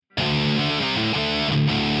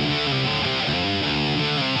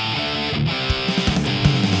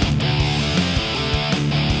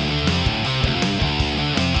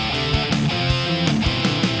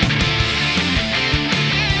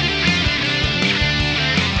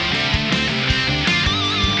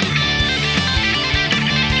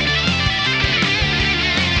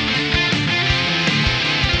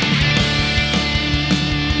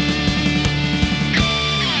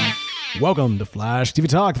Welcome to Flash TV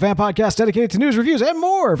Talk, the fan podcast dedicated to news, reviews, and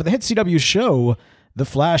more for the hit CW show, The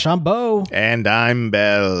Flash. I'm Bo. And I'm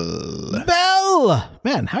Bell. Bell!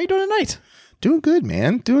 Man, how you doing tonight? Doing good,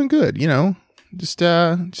 man. Doing good. You know, just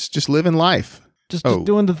living life. Just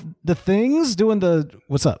doing the things? Doing the...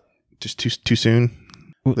 What's up? Just too soon?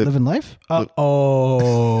 Living life?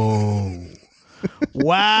 Oh.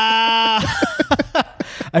 Wow.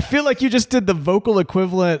 I feel like you just did the vocal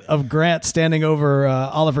equivalent of Grant standing over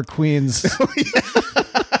Oliver Queen's the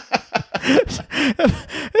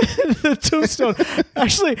tombstone.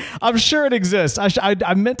 Actually, I'm sure it exists.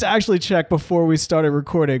 I meant to actually check before we started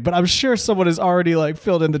recording, but I'm sure someone has already like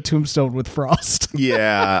filled in the tombstone with frost.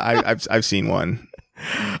 Yeah, I've seen one.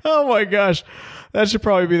 Oh my gosh. That should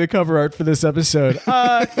probably be the cover art for this episode.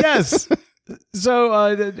 Yes.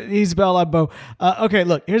 So he's Bell, I'm Bo. Okay,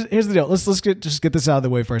 look, here's the deal. Let's get this out of the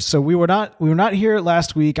way first. So we were not here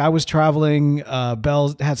last week. I was traveling.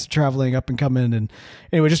 Bell had some traveling up and coming, and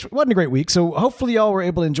anyway, just wasn't a great week. So hopefully y'all were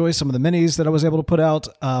able to enjoy some of the minis that I was able to put out.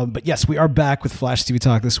 But yes, we are back with Flash TV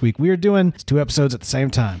Talk this week. We are doing 2 episodes at the same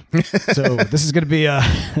time. So this is gonna be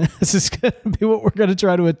what we're gonna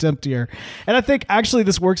try to attempt here. And I think actually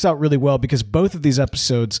this works out really well because both of these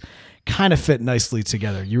episodes kind of fit nicely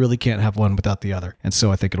together. You really can't have one without the other. And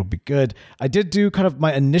so I think it'll be good. I did do kind of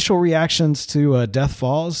my initial reactions to Death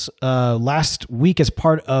Falls last week as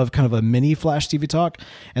part of kind of a mini Flash TV Talk.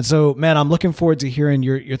 And so, man, I'm looking forward to hearing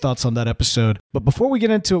your thoughts on that episode. But before we get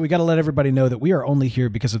into it, we got to let everybody know that we are only here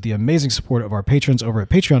because of the amazing support of our patrons over at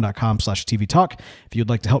patreon.com/TV Talk. If you'd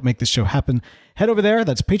like to help make this show happen, head over there.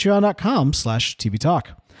 That's patreon.com/TV Talk.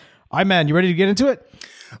 All right, man, you ready to get into it?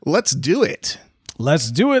 Let's do it.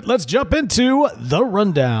 Let's do it. Let's jump into The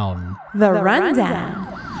Rundown. The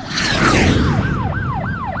Rundown.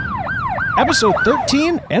 Episode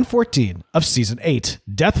 13 and 14 of Season 8,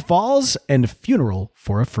 Death Falls and Funeral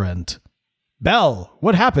for a Friend. Bell,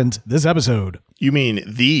 what happened this episode? You mean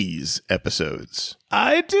these episodes?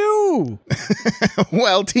 I do.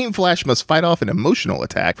 Well, Team Flash must fight off an emotional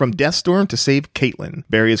attack from Deathstorm to save Caitlin.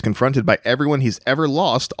 Barry is confronted by everyone he's ever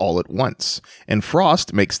lost all at once, and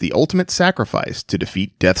Frost makes the ultimate sacrifice to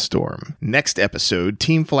defeat Deathstorm. Next episode,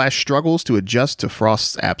 Team Flash struggles to adjust to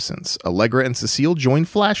Frost's absence. Allegra and Cecile join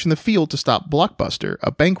Flash in the field to stop Blockbuster, a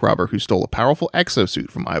bank robber who stole a powerful exosuit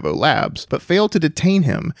from Ivo Labs, but failed to detain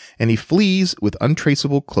him, and he flees with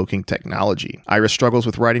untraceable cloaking technology. Iris struggles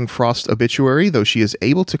with writing Frost's obituary, though she is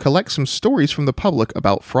able to collect some stories from the public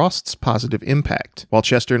about Frost's positive impact. While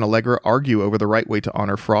Chester and Allegra argue over the right way to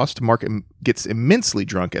honor Frost, Mark gets immensely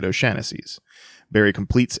drunk at O'Shaughnessy's. Barry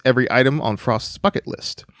completes every item on Frost's bucket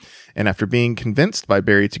list. And after being convinced by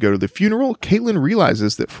Barry to go to the funeral, Caitlin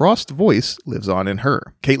realizes that Frost's voice lives on in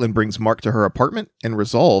her. Caitlin brings Mark to her apartment and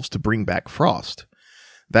resolves to bring back Frost.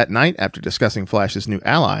 That night, after discussing Flash's new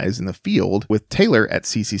allies in the field with Taylor at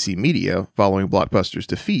CCC Media following Blockbuster's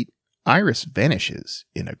defeat, Iris vanishes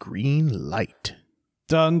in a green light.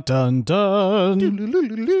 Dun, dun, dun.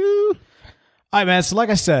 All right, man. So like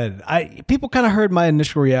I said, people kind of heard my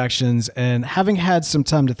initial reactions, and having had some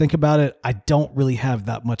time to think about it, I don't really have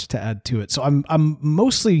that much to add to it. So I'm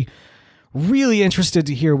mostly really interested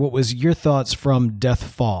to hear what was your thoughts from Death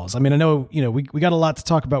Falls. I mean, I know, we got a lot to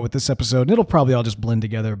talk about with this episode, and it'll probably all just blend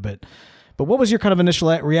together, but what was your kind of initial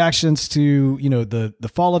reactions to, the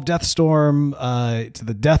fall of Deathstorm, to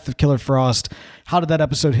the death of Killer Frost? How did that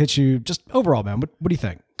episode hit you? Just overall, man, what do you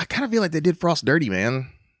think? I kind of feel like they did Frost dirty, man.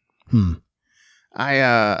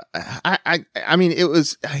 I mean, it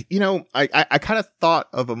was, I kind of thought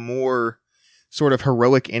of a more sort of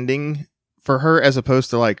heroic ending for her as opposed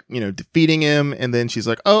to like, defeating him. And then she's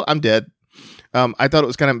like, oh, I'm dead. I thought it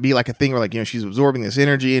was going to be like a thing where like, she's absorbing this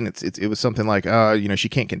energy and it was something like, she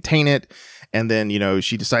can't contain it. And then,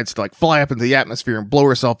 she decides to like fly up into the atmosphere and blow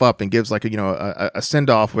herself up and gives like, a send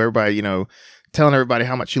off where everybody, telling everybody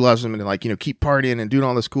how much she loves them and like, keep partying and doing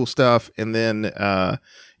all this cool stuff. And then,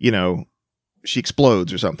 she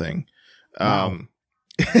explodes or something. Wow.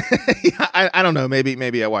 I don't know.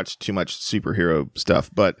 Maybe I watched too much superhero stuff,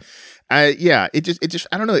 but it just,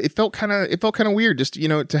 I don't know. It felt kind of weird just,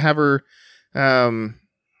 to have her,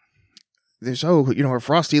 there's her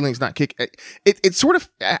frost healing's not kick. It sort of,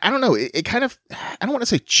 I don't know. It kind of, I don't want to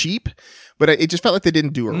say cheap, but it just felt like they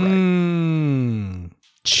didn't do it right.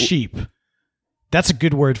 Cheap. That's a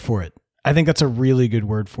good word for it. I think that's a really good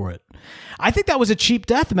word for it. I think that was a cheap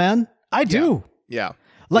death, man. I do. Yeah.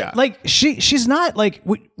 Like she's not like,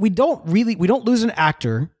 we don't lose an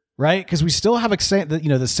actor, right? Because we still have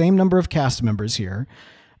the same number of cast members here.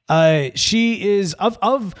 She is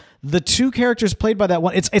of the 2 characters played by that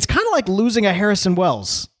one. It's kind of like losing a Harrison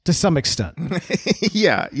Wells to some extent.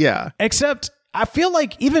 Yeah. Except I feel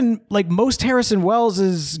like even like most Harrison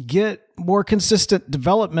Wells's get more consistent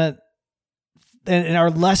development and are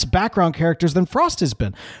less background characters than Frost has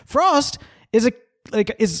been. Frost is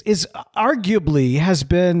arguably has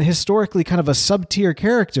been historically kind of a sub-tier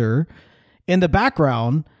character in the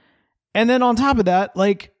background. And then on top of that,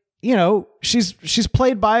 like, you know, she's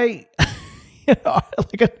played by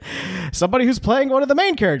somebody who's playing one of the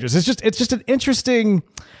main characters. It's just an interesting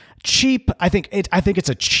cheap. I think it's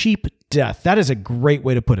a cheap death. That is a great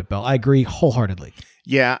way to put it, Bill. I agree wholeheartedly.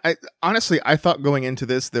 Yeah, I thought going into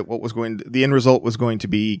this that the end result was going to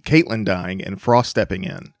be Caitlin dying and Frost stepping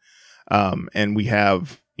in, and we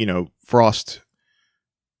have, you know, Frost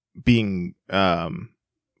being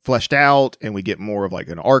fleshed out, and we get more of like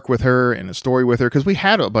an arc with her and a story with her, because we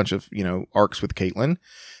had a bunch of, you know, arcs with Caitlin.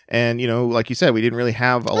 And, you know, like you said, we didn't really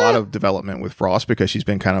have a lot of development with Frost because she's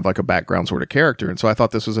been kind of like a background sort of character. And so I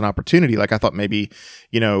thought this was an opportunity. Like, I thought maybe,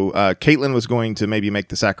 you know, Caitlin was going to maybe make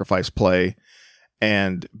the sacrifice play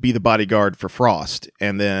and be the bodyguard for Frost.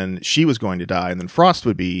 And then she was going to die. And then Frost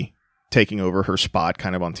would be taking over her spot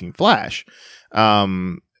kind of on Team Flash.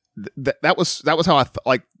 That was how I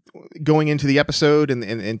like going into the episode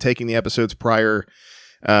and taking the episodes prior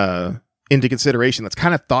into consideration.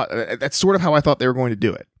 That's sort of how I thought they were going to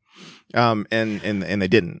do it. And they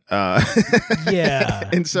didn't. Yeah.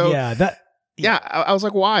 And so I was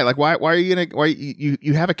like, why? Like, why are you gonna? Why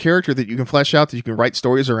you have a character that you can flesh out, that you can write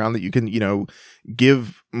stories around, that you can, you know,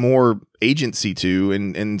 give more agency to,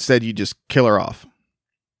 and instead you just kill her off.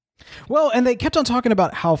 Well, and they kept on talking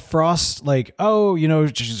about how Frost, like, oh, you know,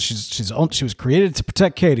 she was created to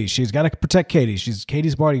protect Katie. She's got to protect Katie. She's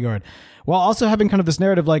Katie's bodyguard, while also having kind of this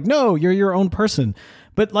narrative like, no, you're your own person.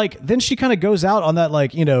 But like, then she kind of goes out on that,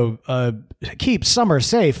 like, you know, keep Summer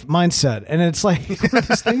safe mindset. And it's like one of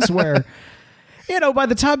those things where, you know, by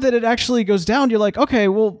the time that it actually goes down, you're like, okay,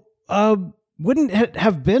 well, wouldn't it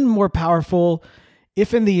have been more powerful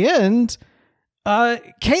if in the end,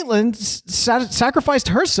 Caitlin sacrificed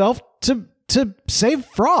herself to save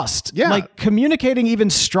Frost? Yeah. Like, communicating even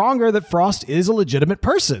stronger that Frost is a legitimate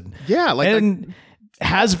person. Yeah.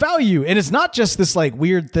 Has value, and it's not just this like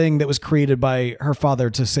weird thing that was created by her father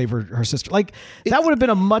to save her sister. Like, that would have been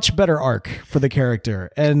a much better arc for the character,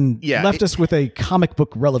 and left us with a comic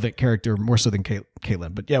book relevant character more so than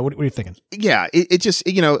Caitlin. But yeah, what are you thinking? Yeah, it just,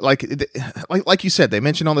 you know, like you said, they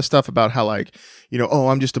mentioned all this stuff about how, like, you know, oh,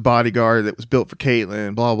 I'm just a bodyguard that was built for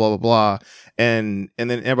Caitlin, blah blah blah blah, and then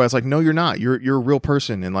everybody's like, no, you're not. You're a real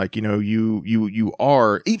person, and like, you know, you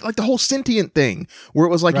are, like the whole sentient thing where it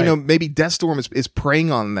was like, right, you know, maybe Deathstorm is preying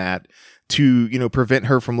on that to, you know, prevent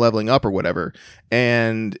her from leveling up or whatever,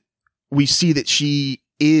 and we see that she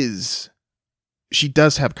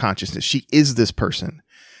does have consciousness. She is this person,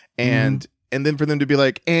 and then for them to be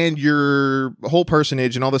like, and your whole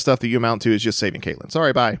personage and all the stuff that you amount to is just saving Caitlin.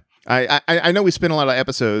 Sorry, bye. I know we spent a lot of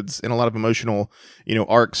episodes and a lot of emotional, you know,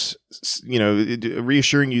 arcs, you know,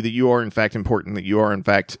 reassuring you that you are in fact important, that you are in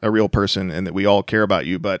fact a real person, and that we all care about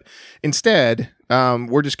you. But instead,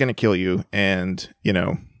 we're just going to kill you and, you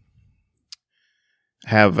know,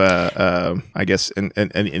 have I guess an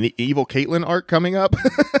evil Caitlin arc coming up.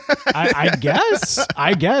 I guess.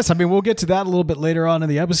 I mean, we'll get to that a little bit later on in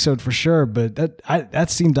the episode for sure, but that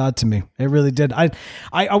seemed odd to me. It really did. I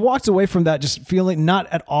walked away from that just not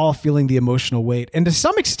at all feeling the emotional weight, and to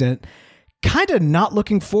some extent kind of not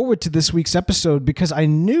looking forward to this week's episode, because I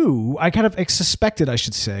kind of suspected, I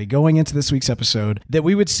should say, going into this week's episode, that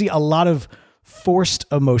we would see a lot of forced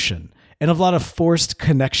emotion and a lot of forced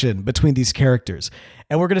connection between these characters.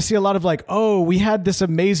 And we're going to see a lot of like, oh, we had this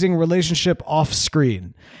amazing relationship off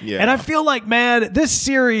screen. Yeah. And I feel like, man, this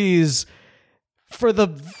series, for the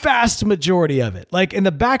vast majority of it, like in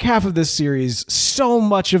the back half of this series, so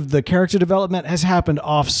much of the character development has happened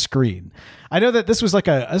off screen. I know that this was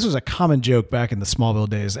a common joke back in the Smallville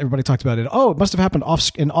days. Everybody talked about it. Oh, it must have happened off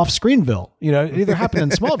Screenville. You know, it either happened in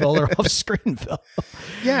Smallville or off Screenville.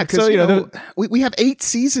 Yeah, because so, we have 8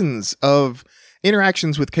 seasons of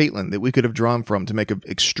interactions with Caitlin that we could have drawn from to make an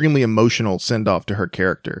extremely emotional send-off to her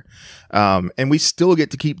character. And we still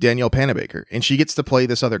get to keep Danielle Panabaker, and she gets to play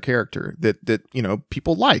this other character that you know,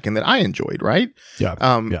 people like and that I enjoyed, right? Yeah.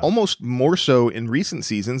 Almost more so in recent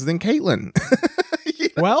seasons than Caitlin.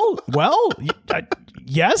 Well,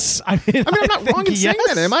 yes. I mean, I'm not wrong in saying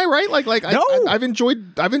that. Am I right? Like, no. I've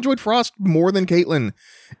enjoyed Frost more than Caitlin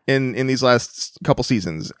in these last couple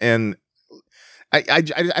seasons, and I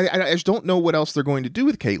just don't know what else they're going to do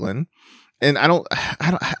with Caitlin, and I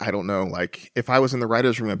don't know. Like, if I was in the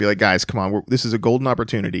writers' room, I'd be like, guys, come on, this is a golden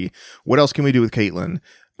opportunity. What else can we do with Caitlin?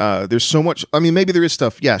 there's so much. I mean, maybe there is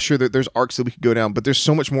stuff. Yeah, sure. There's arcs that we could go down, but there's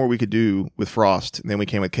so much more we could do with Frost than we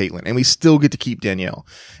can with Caitlyn, and we still get to keep Danielle.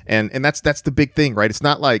 And that's the big thing, right? It's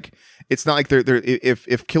not like they're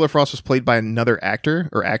if Killer Frost was played by another actor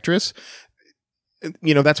or actress,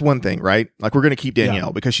 you know, that's one thing, right? Like, we're going to keep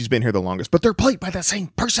Danielle because she's been here the longest, but they're played by the same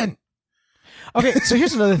person. Okay, so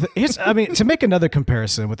here's another thing. To make another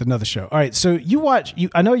comparison with another show. All right, so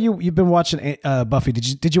I know you've been watching Buffy.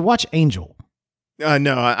 Did you watch Angel?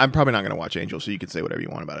 No, I'm probably not going to watch Angel, so you can say whatever you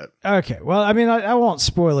want about it. Okay, well, I mean, I won't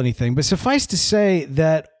spoil anything, but suffice to say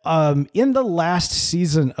that in the last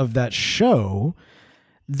season of that show,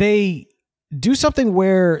 they do something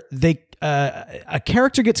where a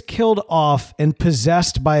character gets killed off and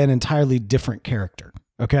possessed by an entirely different character.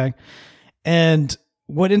 Okay, and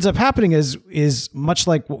what ends up happening is much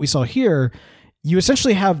like what we saw here. You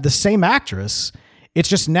essentially have the same actress. It's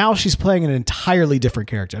just now she's playing an entirely different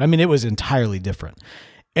character. I mean, it was entirely different.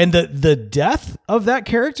 And the death of that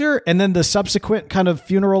character, and then the subsequent kind of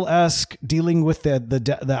funeral-esque dealing with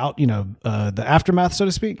the aftermath, so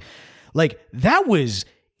to speak, like, that was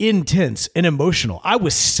intense and emotional. I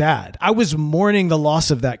was sad. I was mourning the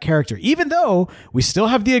loss of that character, even though we still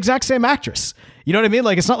have the exact same actress. You know what I mean?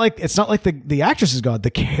 Like, it's not like the actress is gone. The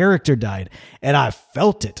character died, and I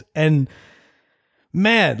felt it. And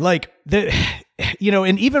man, like, and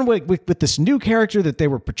even with this new character that they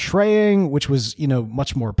were portraying, which was,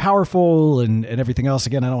 much more powerful and everything else.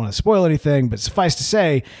 Again, I don't want to spoil anything, but suffice to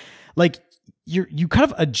say, like, you kind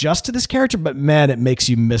of adjust to this character, but man, it makes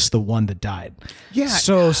you miss the one that died. Yeah.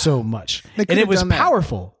 So much. And it was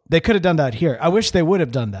powerful. They could have done that here. I wish they would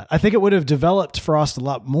have done that. I think it would have developed Frost a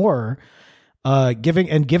lot more,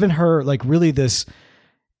 given her, like, really this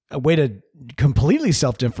a way to completely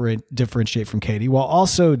self-differentiate from Katie while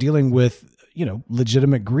also dealing with,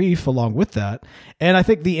 legitimate grief along with that. And I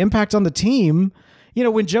think the impact on the team,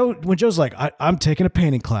 when Joe's like, I'm taking a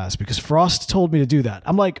painting class because Frost told me to do that.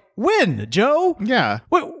 I'm like, when, Joe? Yeah.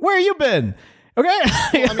 Where you been? Okay.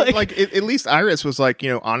 Well, I mean, at least Iris was like,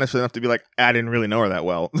 honest enough to be like, I didn't really know her that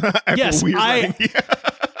well. Yes,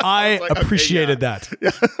 I appreciated that.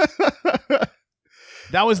 Yeah.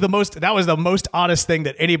 That was the most honest thing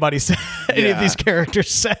that anybody said. Any of these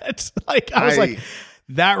characters said. Like, I was like,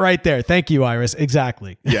 that right there. Thank you, Iris.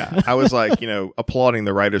 Exactly. Yeah. I was like, applauding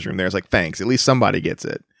the writer's room there. It's like, thanks. At least somebody gets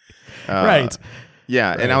it. Right.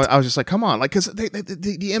 Yeah. Right. And I was just like, come on. Like, because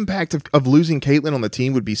the impact of losing Caitlyn on the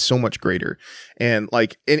team would be so much greater. And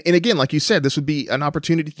like, and again, like you said, this would be an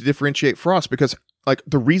opportunity to differentiate Frost because, like,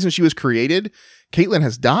 the reason she was created, Caitlyn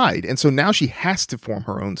has died. And so now she has to form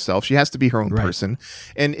her own self. She has to be her own person.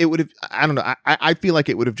 And it would have, I don't know. I feel like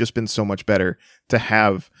it would have just been so much better to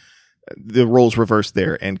have the roles reversed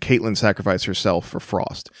there and Caitlyn sacrifice herself for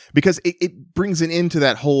Frost, because it brings an end to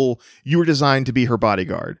that whole, you were designed to be her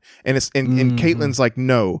bodyguard. And and Caitlyn's like,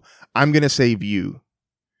 no, I'm going to save you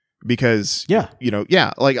because,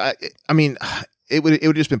 like, I mean, it would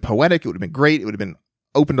have just been poetic. It would have been great. It would have been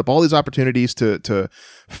opened up all these opportunities to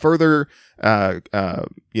further, dive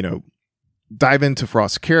into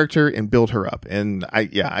Frost's character and build her up. And I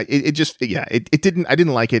didn't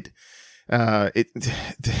like it. The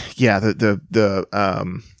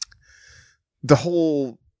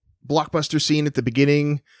whole blockbuster scene at the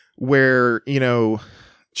beginning where,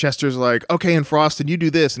 Chester's like, okay, and Frost, and you do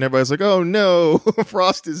this, and everybody's like, oh no,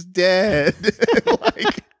 Frost is dead.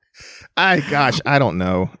 Like, I don't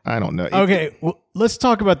know. Okay, well, let's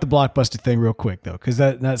talk about the blockbuster thing real quick, though, because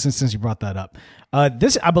that since you brought that up,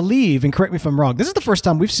 this, I believe, and correct me if I'm wrong, this is the first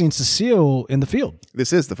time we've seen Cecile in the field.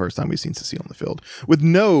 This is the first time we've seen Cecile in the field with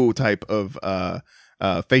no type of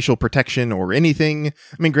facial protection or anything. I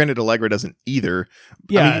mean, granted, Allegra doesn't either.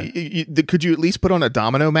 Yeah, I mean, could you at least put on a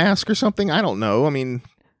domino mask or something? I don't know. I mean.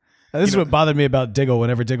 This is what bothered me about Diggle.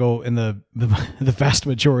 Whenever Diggle in the vast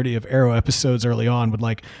majority of Arrow episodes early on would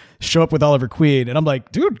like show up with Oliver Queen, and I'm like,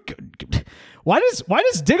 dude, why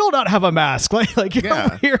does Diggle not have a mask? Like you're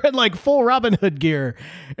over here in like full Robin Hood gear,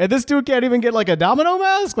 and this dude can't even get like a domino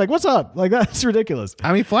mask. Like, what's up? Like, that's ridiculous.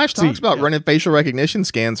 I mean, Flash talks about running facial recognition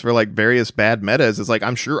scans for like various bad metas. It's like,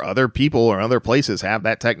 I'm sure other people or other places have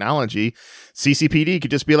that technology. CCPD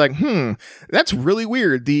could just be like, that's really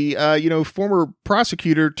weird. The former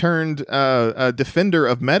prosecutor turned defender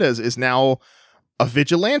of metas is now a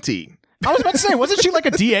vigilante. I was about to say, wasn't she like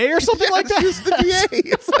a DA or something like that? She's the DA.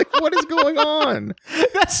 It's like, what is going on?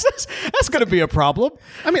 That's going to be a problem.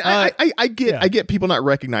 I mean, I get people not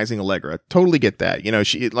recognizing Allegra. Totally get that.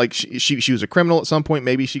 She was a criminal at some point.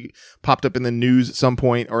 Maybe she popped up in the news at some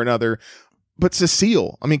point or another. But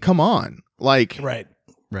Cecile, I mean, come on, like, right.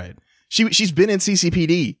 She's been in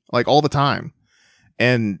CCPD like all the time,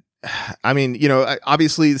 and I mean, you know,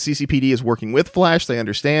 obviously the CCPD is working with Flash. They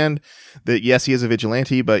understand that, yes, he is a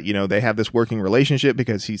vigilante, but, you know, they have this working relationship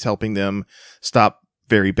because he's helping them stop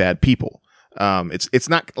very bad people. It's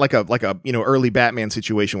not like a, you know, early Batman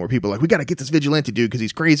situation where people are like, we got to get this vigilante dude because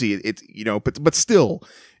he's crazy. It's, you know, but still,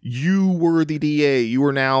 you were the DA. You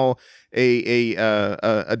are now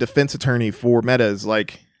a defense attorney for Metas.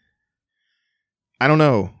 Like, I don't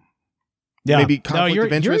know. Yeah. Maybe conflict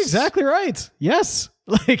of interest. You're exactly right. Yes.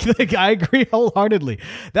 Like I agree wholeheartedly.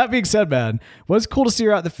 That being said, man, it was cool to see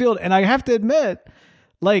her out in the field. And I have to admit,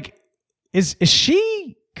 like, is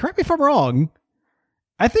she, correct me if I'm wrong,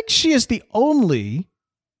 I think she is the only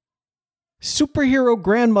superhero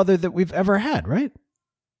grandmother that we've ever had, right?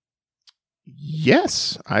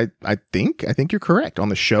 Yes, I think you're correct on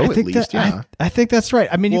the show, at least. Yeah, I think that's right.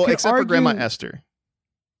 I mean, you could except argue, for Grandma Esther.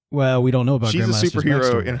 Well, we don't know about. She's Grandma a Esther's superhero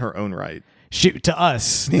backstory. in her own right. To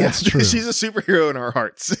us, that's true. She's a superhero in our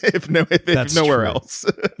hearts, if nowhere true. else.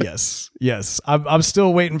 Yes. I'm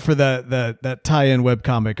still waiting for that tie-in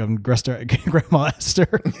webcomic on Grandma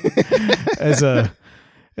Esther as a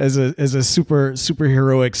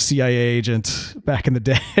superheroic CIA agent back in the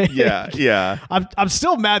day. Yeah. I'm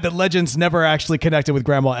still mad that Legends never actually connected with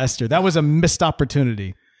Grandma Esther. That was a missed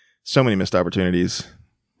opportunity. So many missed opportunities.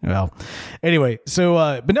 Well, anyway,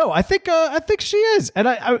 so but no, I think she is, and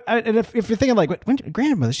and if you're thinking like, when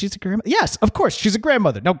grandmother, she's a grandmother. Yes, of course, she's a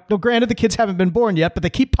grandmother. No, granted, the kids haven't been born yet, but they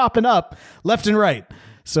keep popping up left and right,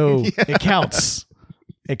 so it counts.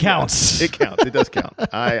 It counts. Yeah, it counts. It does count.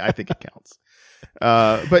 I think it counts.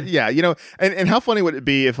 But yeah, you know, and how funny would it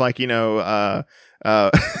be if, like, you know,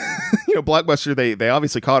 you know, Blockbuster, they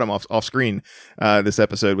obviously caught him off screen this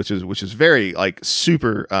episode, which is very, like,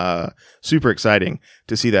 super exciting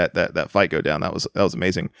to see that fight go down. That was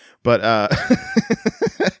amazing. But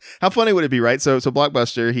how funny would it be, right? So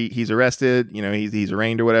Blockbuster, he's arrested, you know, he's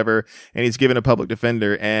arraigned or whatever, and he's given a public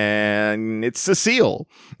defender, and it's Cecile.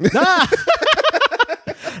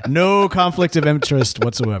 No conflict of interest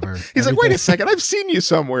whatsoever. He's like, wait a second, I've seen you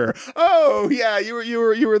somewhere. Oh yeah, you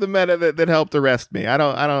were the Meta that helped arrest me. I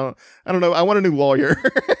don't know. I want a new lawyer.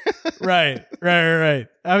 Right.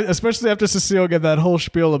 Especially after Cecile gave that whole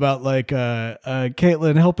spiel about, like,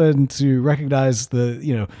 Caitlin helping to recognize the,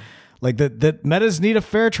 you know, like that Metas need a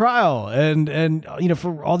fair trial, and you know,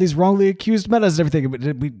 for all these wrongly accused Metas and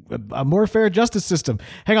everything, a more fair justice system.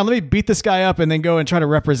 Hang on, let me beat this guy up and then go and try to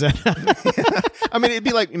represent him. I mean, it'd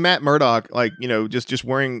be like Matt Murdock, like, you know, just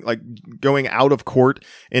wearing, like, going out of court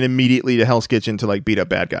and immediately to Hell's Kitchen to, like, beat up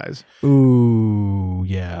bad guys. Ooh,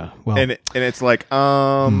 yeah. Well, and it's like,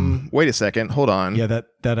 wait a second, hold on. Yeah, that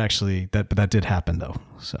did happen though.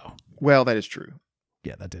 So, well, that is true.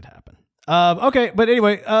 Yeah, that did happen. Okay, but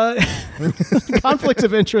anyway, conflict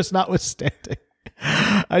of interest notwithstanding,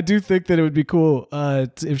 I do think that it would be cool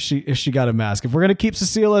if she got a mask. If we're gonna keep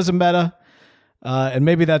Cecile as a Meta, and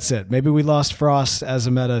maybe that's it. Maybe we lost Frost as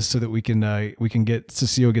a Meta so that we can get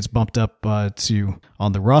Cecile gets bumped up to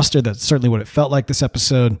on the roster. That's certainly what it felt like this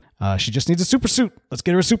episode. She just needs a super suit. Let's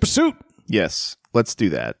get her a super suit. Yes, let's do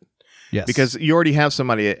that. Yes. Because you already have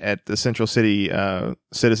somebody at the Central City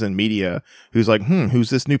Citizen Media who's like, who's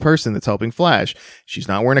this new person that's helping Flash? She's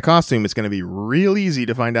not wearing a costume. It's going to be real easy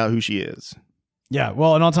to find out who she is. Yeah,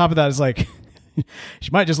 well, and on top of that, it's like, she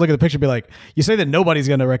might just look at the picture and be like, you say that nobody's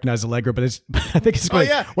going to recognize Allegra, but I think it's going,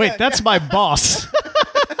 that's my boss.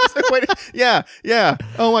 Wait, yeah.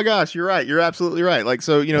 Oh my gosh, you're right. You're absolutely right. Like,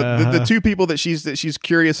 so, you know, the two people that she's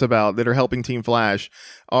curious about that are helping Team Flash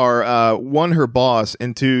are one, her boss,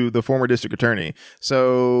 and two, the former district attorney.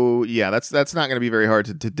 So yeah, that's not going to be very hard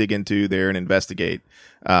to dig into there and investigate.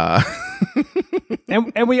 And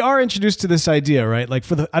we are introduced to this idea, right? Like,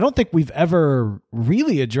 I don't think we've ever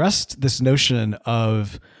really addressed this notion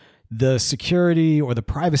of the security or the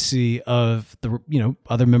privacy of the, you know,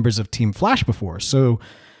 other members of Team Flash before. So,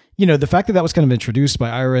 you know, the fact that was kind of introduced by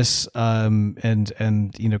Iris,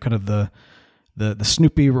 and you know, kind of the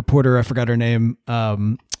Snoopy reporter, I forgot her name,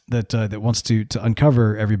 that wants to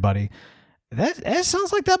uncover everybody. It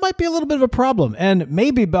sounds like that might be a little bit of a problem. And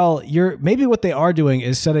maybe, Belle, maybe what they are doing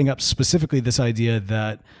is setting up specifically this idea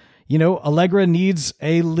that, you know, Allegra needs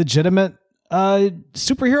a legitimate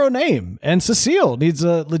superhero name, and Cecile needs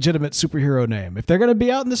a legitimate superhero name. If they're going to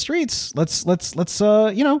be out in the streets, let's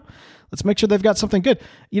you know, let's make sure they've got something good.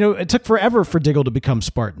 You know, it took forever for Diggle to become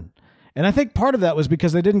Spartan. And I think part of that was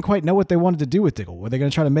because they didn't quite know what they wanted to do with Diggle. Were they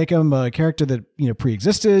going to try to make him a character that, you know,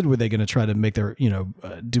 pre-existed? Were they going to try to make their, you know,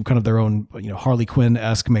 do kind of their own, you know, Harley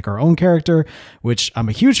Quinn-esque, make our own character, which I'm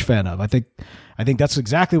a huge fan of. I think that's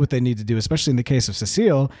exactly what they need to do, especially in the case of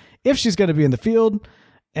Cecile, if she's going to be in the field.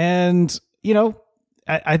 And, you know,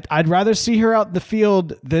 I'd rather see her out in the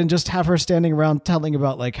field than just have her standing around telling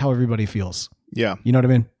about like how everybody feels. Yeah. You know what I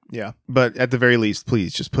mean? Yeah. But at the very least,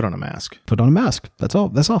 please just put on a mask. Put on a mask. That's all.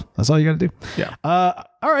 That's all. That's all you got to do. Yeah.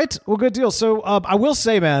 All right. Well, good deal. So I will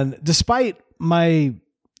say, man, despite my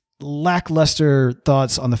lackluster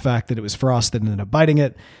thoughts on the fact that it was Frost that ended up biting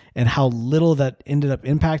it and how little that ended up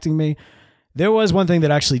impacting me, there was one thing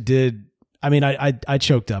that actually did. I mean, I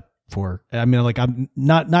choked up for. I mean, like, I'm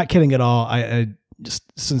not kidding at all. I just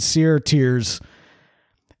sincere tears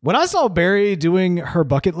when I saw Barry doing her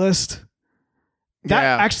bucket list. That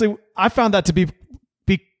actually, I found that to be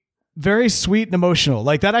very sweet and emotional.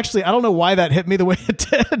 Like that actually, I don't know why that hit me the way it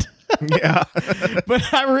did. Yeah.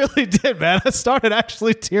 But I really did, man. I started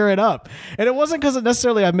actually tearing up. And it wasn't because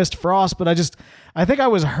necessarily I missed Frost, but I think I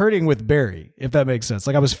was hurting with Barry, if that makes sense.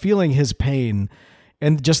 Like I was feeling his pain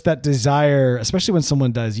and just that desire, especially when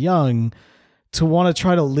someone dies young, to want to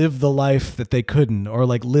try to live the life that they couldn't, or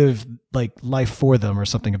like live like life for them or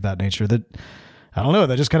something of that nature. That, I don't know,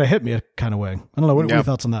 that just kind of hit me a kind of way. I don't know. What are your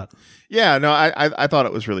thoughts on that? Yeah, no, I thought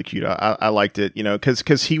it was really cute. I liked it, you know,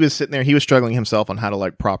 because he was sitting there, he was struggling himself on how to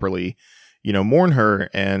like properly, you know, mourn her,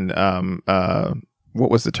 and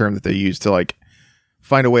what was the term that they used to like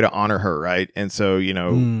find a way to honor her, right? And so, you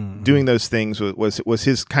know, doing those things was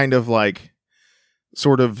his kind of like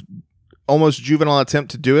sort of almost juvenile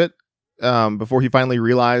attempt to do it before he finally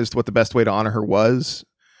realized what the best way to honor her was.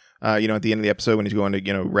 You know, at the end of the episode when he's going to,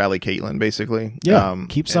 you know, rally Caitlin, basically. Yeah,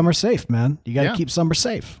 keep Summer safe, man. You got to keep Summer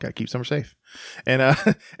safe. Got to keep Summer safe. And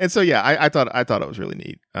and so yeah, I thought it was really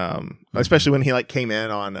neat. Especially when he like came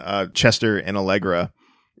in on Chester and Allegra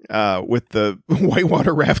with the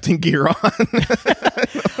whitewater rafting gear on.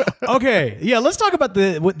 Okay, yeah, let's talk about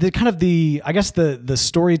the kind of I guess the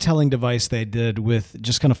storytelling device they did with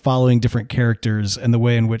just kind of following different characters and the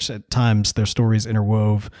way in which at times their stories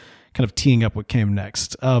interwove, kind of teeing up what came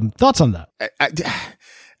next. Thoughts on that?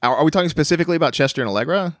 Are we talking specifically about Chester and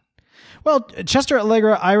Allegra? Well, Chester,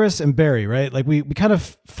 Allegra, Iris, and Barry, right? Like we kind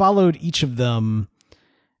of followed each of them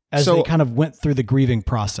as they kind of went through the grieving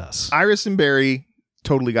process. Iris and Barry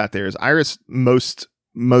totally got theirs. Iris most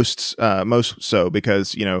so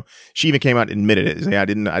because, you know, she even came out and admitted it. I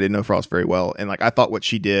didn't know Frost very well, and like I thought what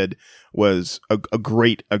she did was a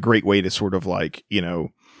great way to sort of like, you know,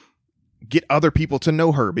 get other people to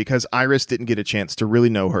know her, because Iris didn't get a chance to really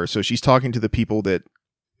know her. So she's talking to the people that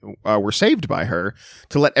were saved by her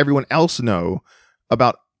to let everyone else know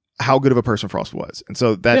about how good of a person Frost was. And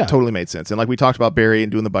so that totally made sense. And like we talked about Barry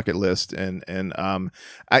and doing the bucket list, and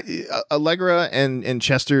Allegra and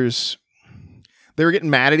Chester's, they were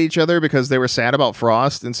getting mad at each other because they were sad about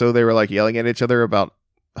Frost. And so they were like yelling at each other about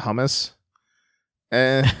hummus.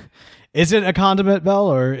 Is it a condiment,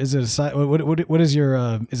 Bell, or is it a side? What is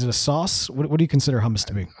your? Is it a sauce? What do you consider hummus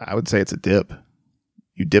to be? I would say it's a dip.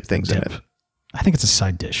 You dip things in it. I think it's a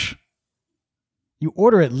side dish. You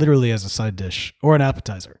order it literally as a side dish or an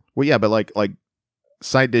appetizer. Well, yeah, but like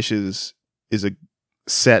side dishes is a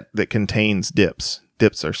set that contains dips.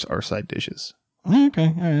 Dips are side dishes.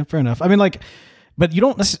 Okay, all right, fair enough. I mean, like, but you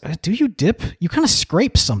don't necessarily. Do you dip? You kind of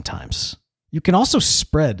scrape sometimes. You can also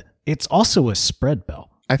spread. It's also a spread, Bell.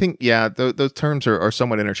 I think, yeah, those terms are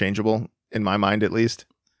somewhat interchangeable in my mind, at least.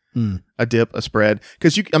 A dip, a spread,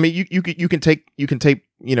 because you can take, you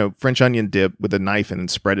know, French onion dip with a knife and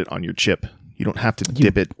spread it on your chip. You don't have to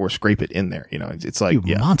dip it or scrape it in there. You know, it's like,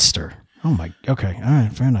 you monster. Oh my. Okay. All right.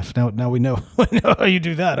 Fair enough. Now we know how you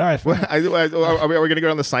do that. All right. Well, are we going to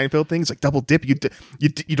go on the Seinfeld thing? It's like double dip. You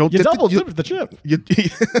don't dip double dip the chip. You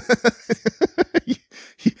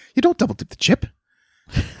don't double dip the chip.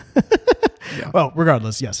 Yeah. Well,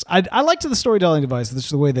 regardless, yes, I liked the storytelling device. This is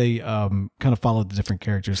the way they kind of followed the different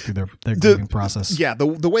characters through their grieving process. Yeah,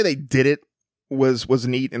 the way they did it was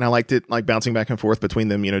neat, and I liked it, like bouncing back and forth between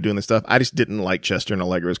them, you know, doing this stuff. I just didn't like Chester and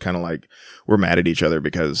Allegra's kind of like we're mad at each other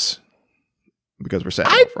because we're sad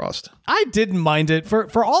about Frost. I didn't mind it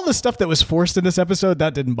for all the stuff that was forced in this episode.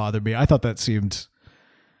 That didn't bother me. I thought that seemed.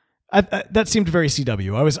 That seemed very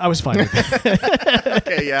CW. I was fine with it.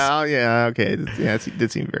 Okay, okay. It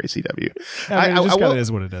did seem very CW. I mean, it just kind of is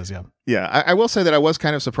what it is, yeah. Yeah, I will say that I was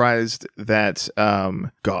kind of surprised that,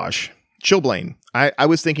 Chilblain. I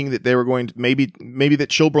was thinking that they were going to, maybe that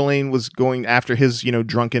Chilblain was going after his, you know,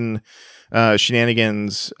 drunken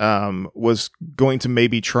shenanigans, was going to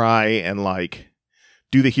maybe try and like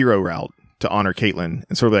do the hero route to honor Caitlin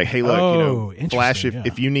and sort of like, hey, look, you know, Flash,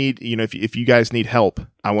 if you need, you know, if you guys need help,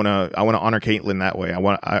 I want to honor Caitlin that way. I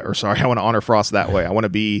want to honor Frost that way. I want to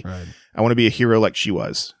be a hero like she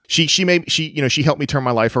was. She helped me turn my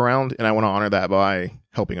life around, and I want to honor that by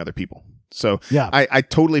helping other people. So Yeah. I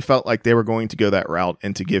totally felt like they were going to go that route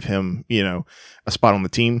and to give him, a spot on the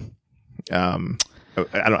team.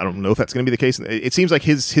 I don't know if that's going to be the case. It seems like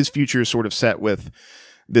his future is sort of set with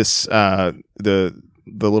this the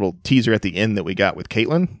little teaser at the end that we got with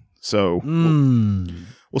Caitlyn. So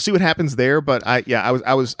we'll see what happens there. But I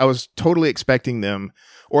was totally expecting them,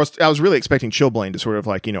 or I was really expecting Chillblaine to sort of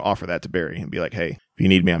like offer that to Barry and be like, hey, if you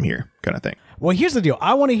need me, I'm here, kind of thing. Well, here's the deal.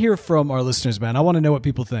 I want to hear from our listeners, man. I want to know what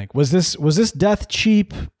people think. Was this death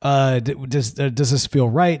cheap? Does this feel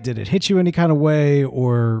right? Did it hit you any kind of way?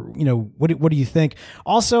 Or, what do you think?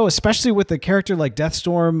 Also, especially with a character like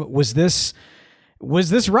Deathstorm, was this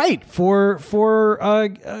right for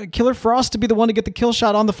Killer Frost to be the one to get the kill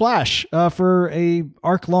shot on the Flash for a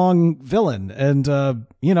arc-long villain? And,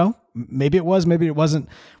 maybe it was, maybe it wasn't.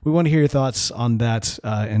 We want to hear your thoughts on that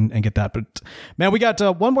and get that. But, man, we got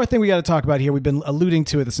one more thing we got to talk about here. We've been alluding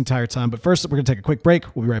to it this entire time. But first, we're going to take a quick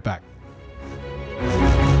break. We'll be right back.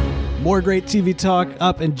 More great TV talk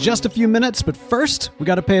up in just a few minutes. But first, we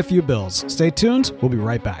got to pay a few bills. Stay tuned. We'll be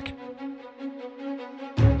right back.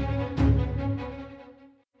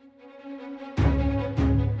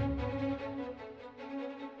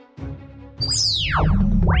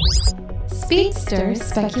 Speedster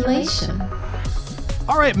speculation.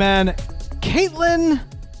 All right, man. Caitlin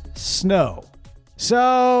Snow.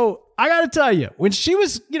 So I got to tell you, when she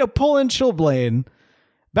was, pulling Chillblaine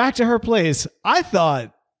back to her place, I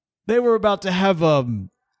thought they were about to have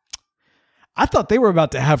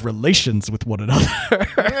relations with one another.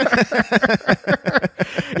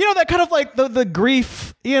 That kind of like the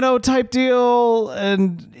grief, type deal.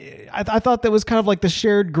 And I thought that was kind of like the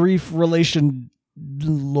shared grief relation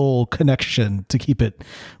little connection to keep it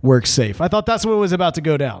work safe. I thought that's what was about to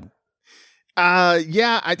go down.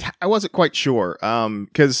 I wasn't quite sure.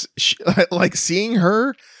 Cause like seeing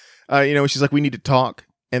her, when she's like, we need to talk.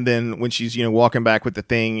 And then when she's, walking back with the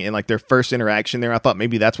thing and like their first interaction there, I thought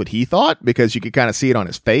maybe that's what he thought because you could kind of see it on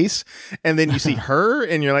his face. And then you see her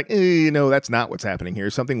and you're like, no, that's not what's happening here.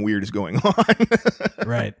 Something weird is going on.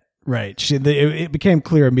 Right. It became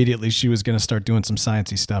clear immediately she was going to start doing some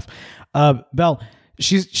sciencey stuff. Belle,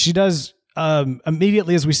 she does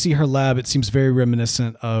immediately as we see her lab, it seems very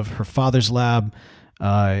reminiscent of her father's lab.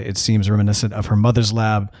 It seems reminiscent of her mother's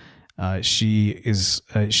lab. She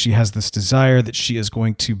has this desire that she is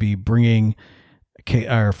going to be bringing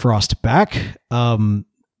Frost back. I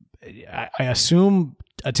assume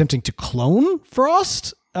attempting to clone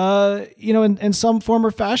Frost, in some form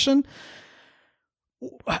or fashion.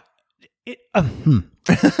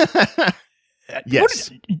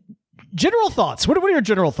 Yes. General thoughts. What are your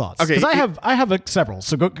general thoughts? Okay, because I have several.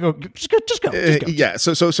 So go. Just go. Yeah.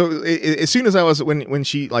 So as soon as I was when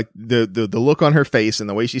she like the look on her face and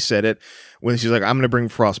the way she said it, when she's like, I'm going to bring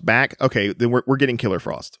Frost back. Okay, then we're getting Killer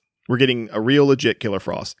Frost. We're getting a real legit Killer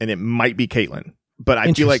Frost, and it might be Caitlyn. But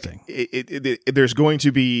I feel like there's going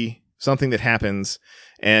to be something that happens,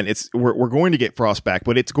 and we're going to get Frost back,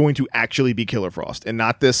 but it's going to actually be Killer Frost, and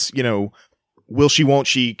not this will she won't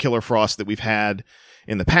she Killer Frost that we've had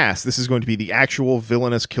in the past. This is going to be the actual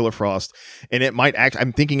villainous Killer Frost, and it might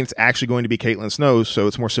I'm thinking it's actually going to be Caitlyn Snow, so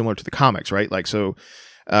it's more similar to the comics, right? Like so,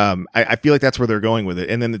 I feel like that's where they're going with it,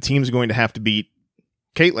 and then the team's going to have to beat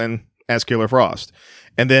Caitlyn as Killer Frost,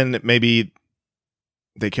 and then maybe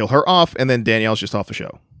they kill her off, and then Danielle's just off the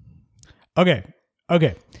show. Okay.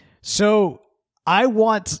 So I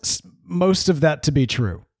want most of that to be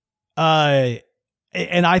true. And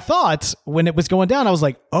I thought when it was going down, I was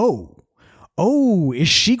like, oh, is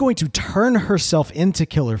she going to turn herself into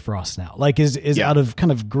Killer Frost now? Like is out of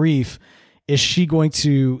kind of grief, is she going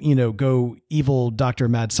to, go evil Dr.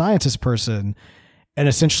 Mad Scientist person and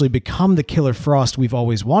essentially become the Killer Frost we've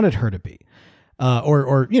always wanted her to be?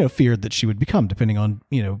 Or feared that she would become, depending on,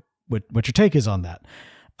 what your take is on that.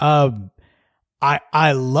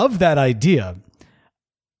 I love that idea.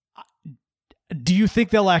 Do you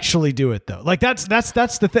think they'll actually do it though? Like that's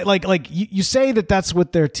the thing. Like you say that's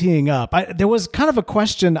what they're teeing up. There was kind of a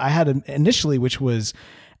question I had initially, which was,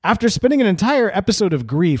 after spending an entire episode of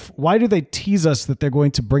Grief, why do they tease us that they're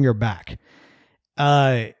going to bring her back?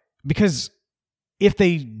 Because if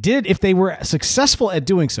they were successful at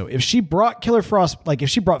doing so, if she brought if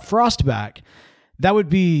she brought Frost back, that would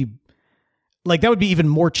be even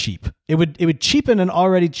more cheap. It would cheapen an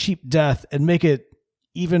already cheap death and make it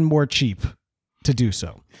even more cheap to do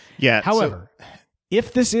so. Yeah. However,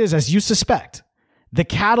 if this is, as you suspect, the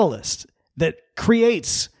catalyst that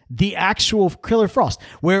creates the actual Killer Frost,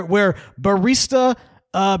 where Barista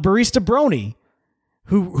Brony,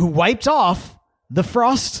 who wiped off the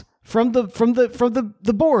Frost from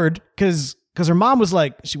the board because her mom was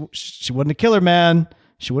like, she wasn't a killer, man.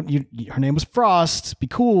 She wouldn't. Her name was Frost. Be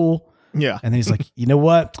cool. Yeah. And then he's like, you know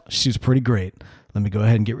what? She was pretty great. Let me go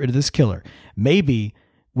ahead and get rid of this killer. Maybe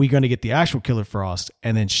we're going to get the actual Killer Frost,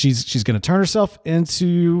 and then she's going to turn herself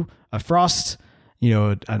into a Frost,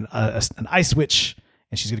 an ice witch,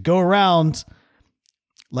 and she's going to go around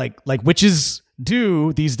like witches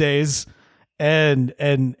do these days, and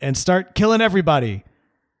start killing everybody.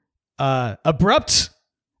 Abrupt,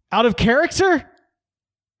 out of character.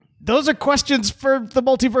 Those are questions for the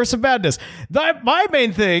Multiverse of Madness. My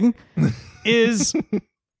main thing is,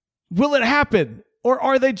 will it happen, or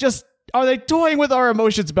are they toying with our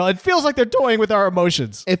emotions, Bell? It feels like they're toying with our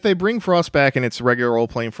emotions. If they bring Frost back and it's regular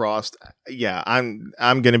old plain Frost, yeah, I'm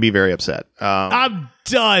going to be very upset. I'm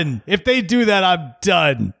done. If they do that, I'm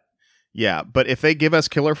done. Yeah, but if they give us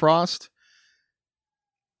Killer Frost,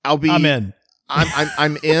 I'm in.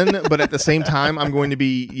 I'm in, but at the same time, I'm going to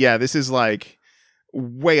be, this is like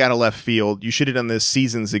way out of left field. You should have done this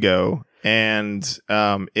seasons ago, and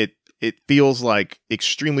it feels like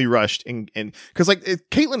extremely rushed, and because like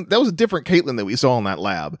Caitlin, that was a different Caitlin that we saw in that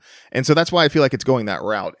lab, and so that's why I feel like it's going that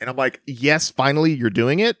route. And I'm like, yes, finally you're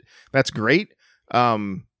doing it. That's great.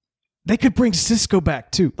 They could bring Cisco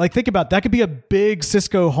back too. Like, think about that. Could be a big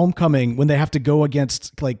Cisco homecoming when they have to go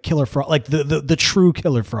against like Killer Frost, like the true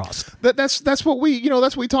Killer Frost. That's what we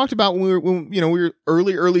that's what we talked about when we were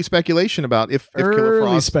early speculation about if Killer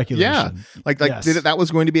Frost speculation. Yes. That was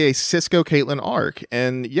going to be a Cisco Caitlin arc,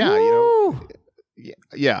 and is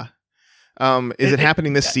it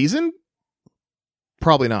happening this season?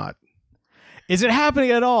 Probably not. Is it happening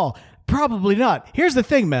at all? Probably not. Here's the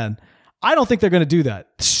thing, man. I don't think they're going to do that.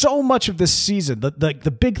 So much of this season,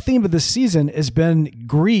 the big theme of this season has been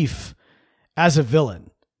grief as a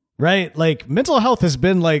villain, right? Like, mental health has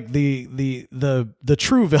been like the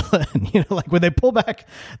true villain. Like when they pull back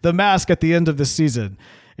the mask at the end of the season,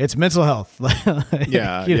 it's mental health.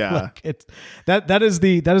 Yeah. Like that is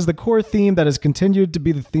the core theme that has continued to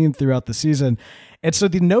be the theme throughout the season. And so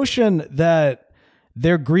the notion that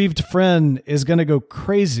their grieved friend is going to go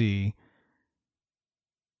crazy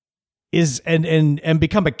and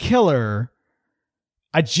become a killer,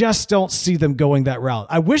 I just don't see them going that route.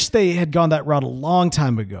 I wish they had gone that route a long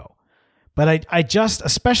time ago, but I just,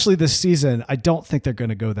 especially this season, I don't think they're going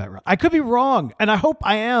to go that route. I could be wrong, and I hope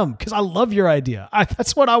I am, because I love your idea.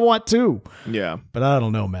 That's what I want too. Yeah. But I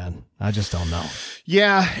don't know, man. I just don't know.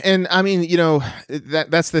 Yeah, and I mean,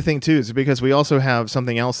 that's the thing too, is because we also have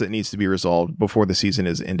something else that needs to be resolved before the season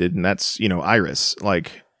is ended, and that's, Iris.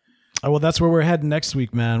 Like, oh, well, that's where we're heading next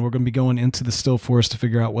week, man. We're going to be going into the Still Forest to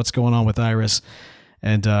figure out what's going on with Iris,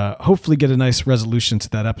 and hopefully get a nice resolution to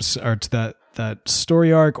that episode, or to that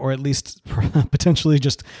story arc, or at least potentially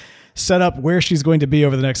just set up where she's going to be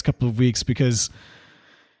over the next couple of weeks, because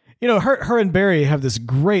her and Barry have this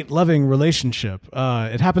great loving relationship.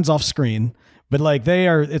 It happens off screen, but like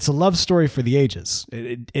it's a love story for the ages.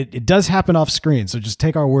 It does happen off screen, so just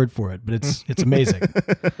take our word for it. But it's amazing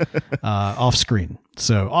off screen.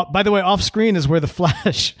 So by the way, off screen is where the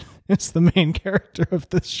Flash is the main character of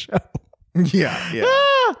this show. Yeah.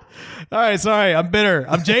 All right, sorry, I'm bitter.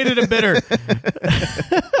 I'm jaded and bitter.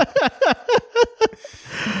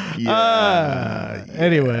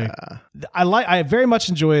 Anyway, I very much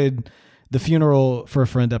enjoyed the Funeral for a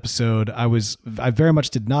Friend episode. I very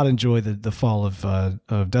much did not enjoy the fall of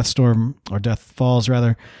Deathstorm, or Death Falls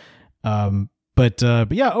rather. But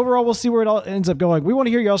yeah, overall, we'll see where it all ends up going. We want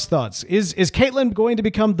to hear y'all's thoughts. Is Caitlin going to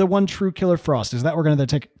become the one true Killer Frost? Is that we're going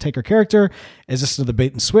to take her character? Is this another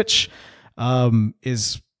bait and switch?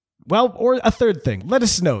 Or a third thing. Let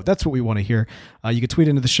us know. That's what we want to hear. You can tweet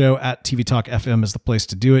into the show at TV Talk FM is the place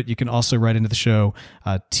to do it. You can also write into the show,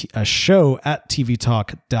 show at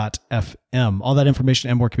tvtalk.fm. All that information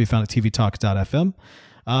and more can be found at tvtalk.fm.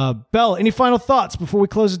 Bell, any final thoughts before we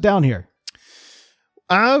close it down here?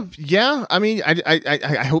 Yeah. I mean,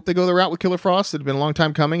 I hope they go the route with Killer Frost. It's been a long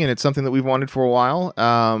time coming, and it's something that we've wanted for a while.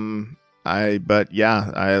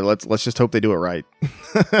 Let's just hope they do it right.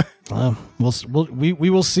 We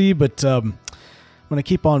will see, but I'm gonna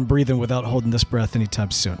keep on breathing without holding this breath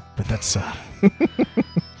anytime soon. But that's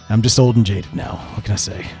I'm just old and jaded now. What can I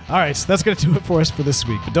say? All right, so that's gonna do it for us for this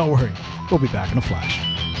week. But don't worry, we'll be back in a flash.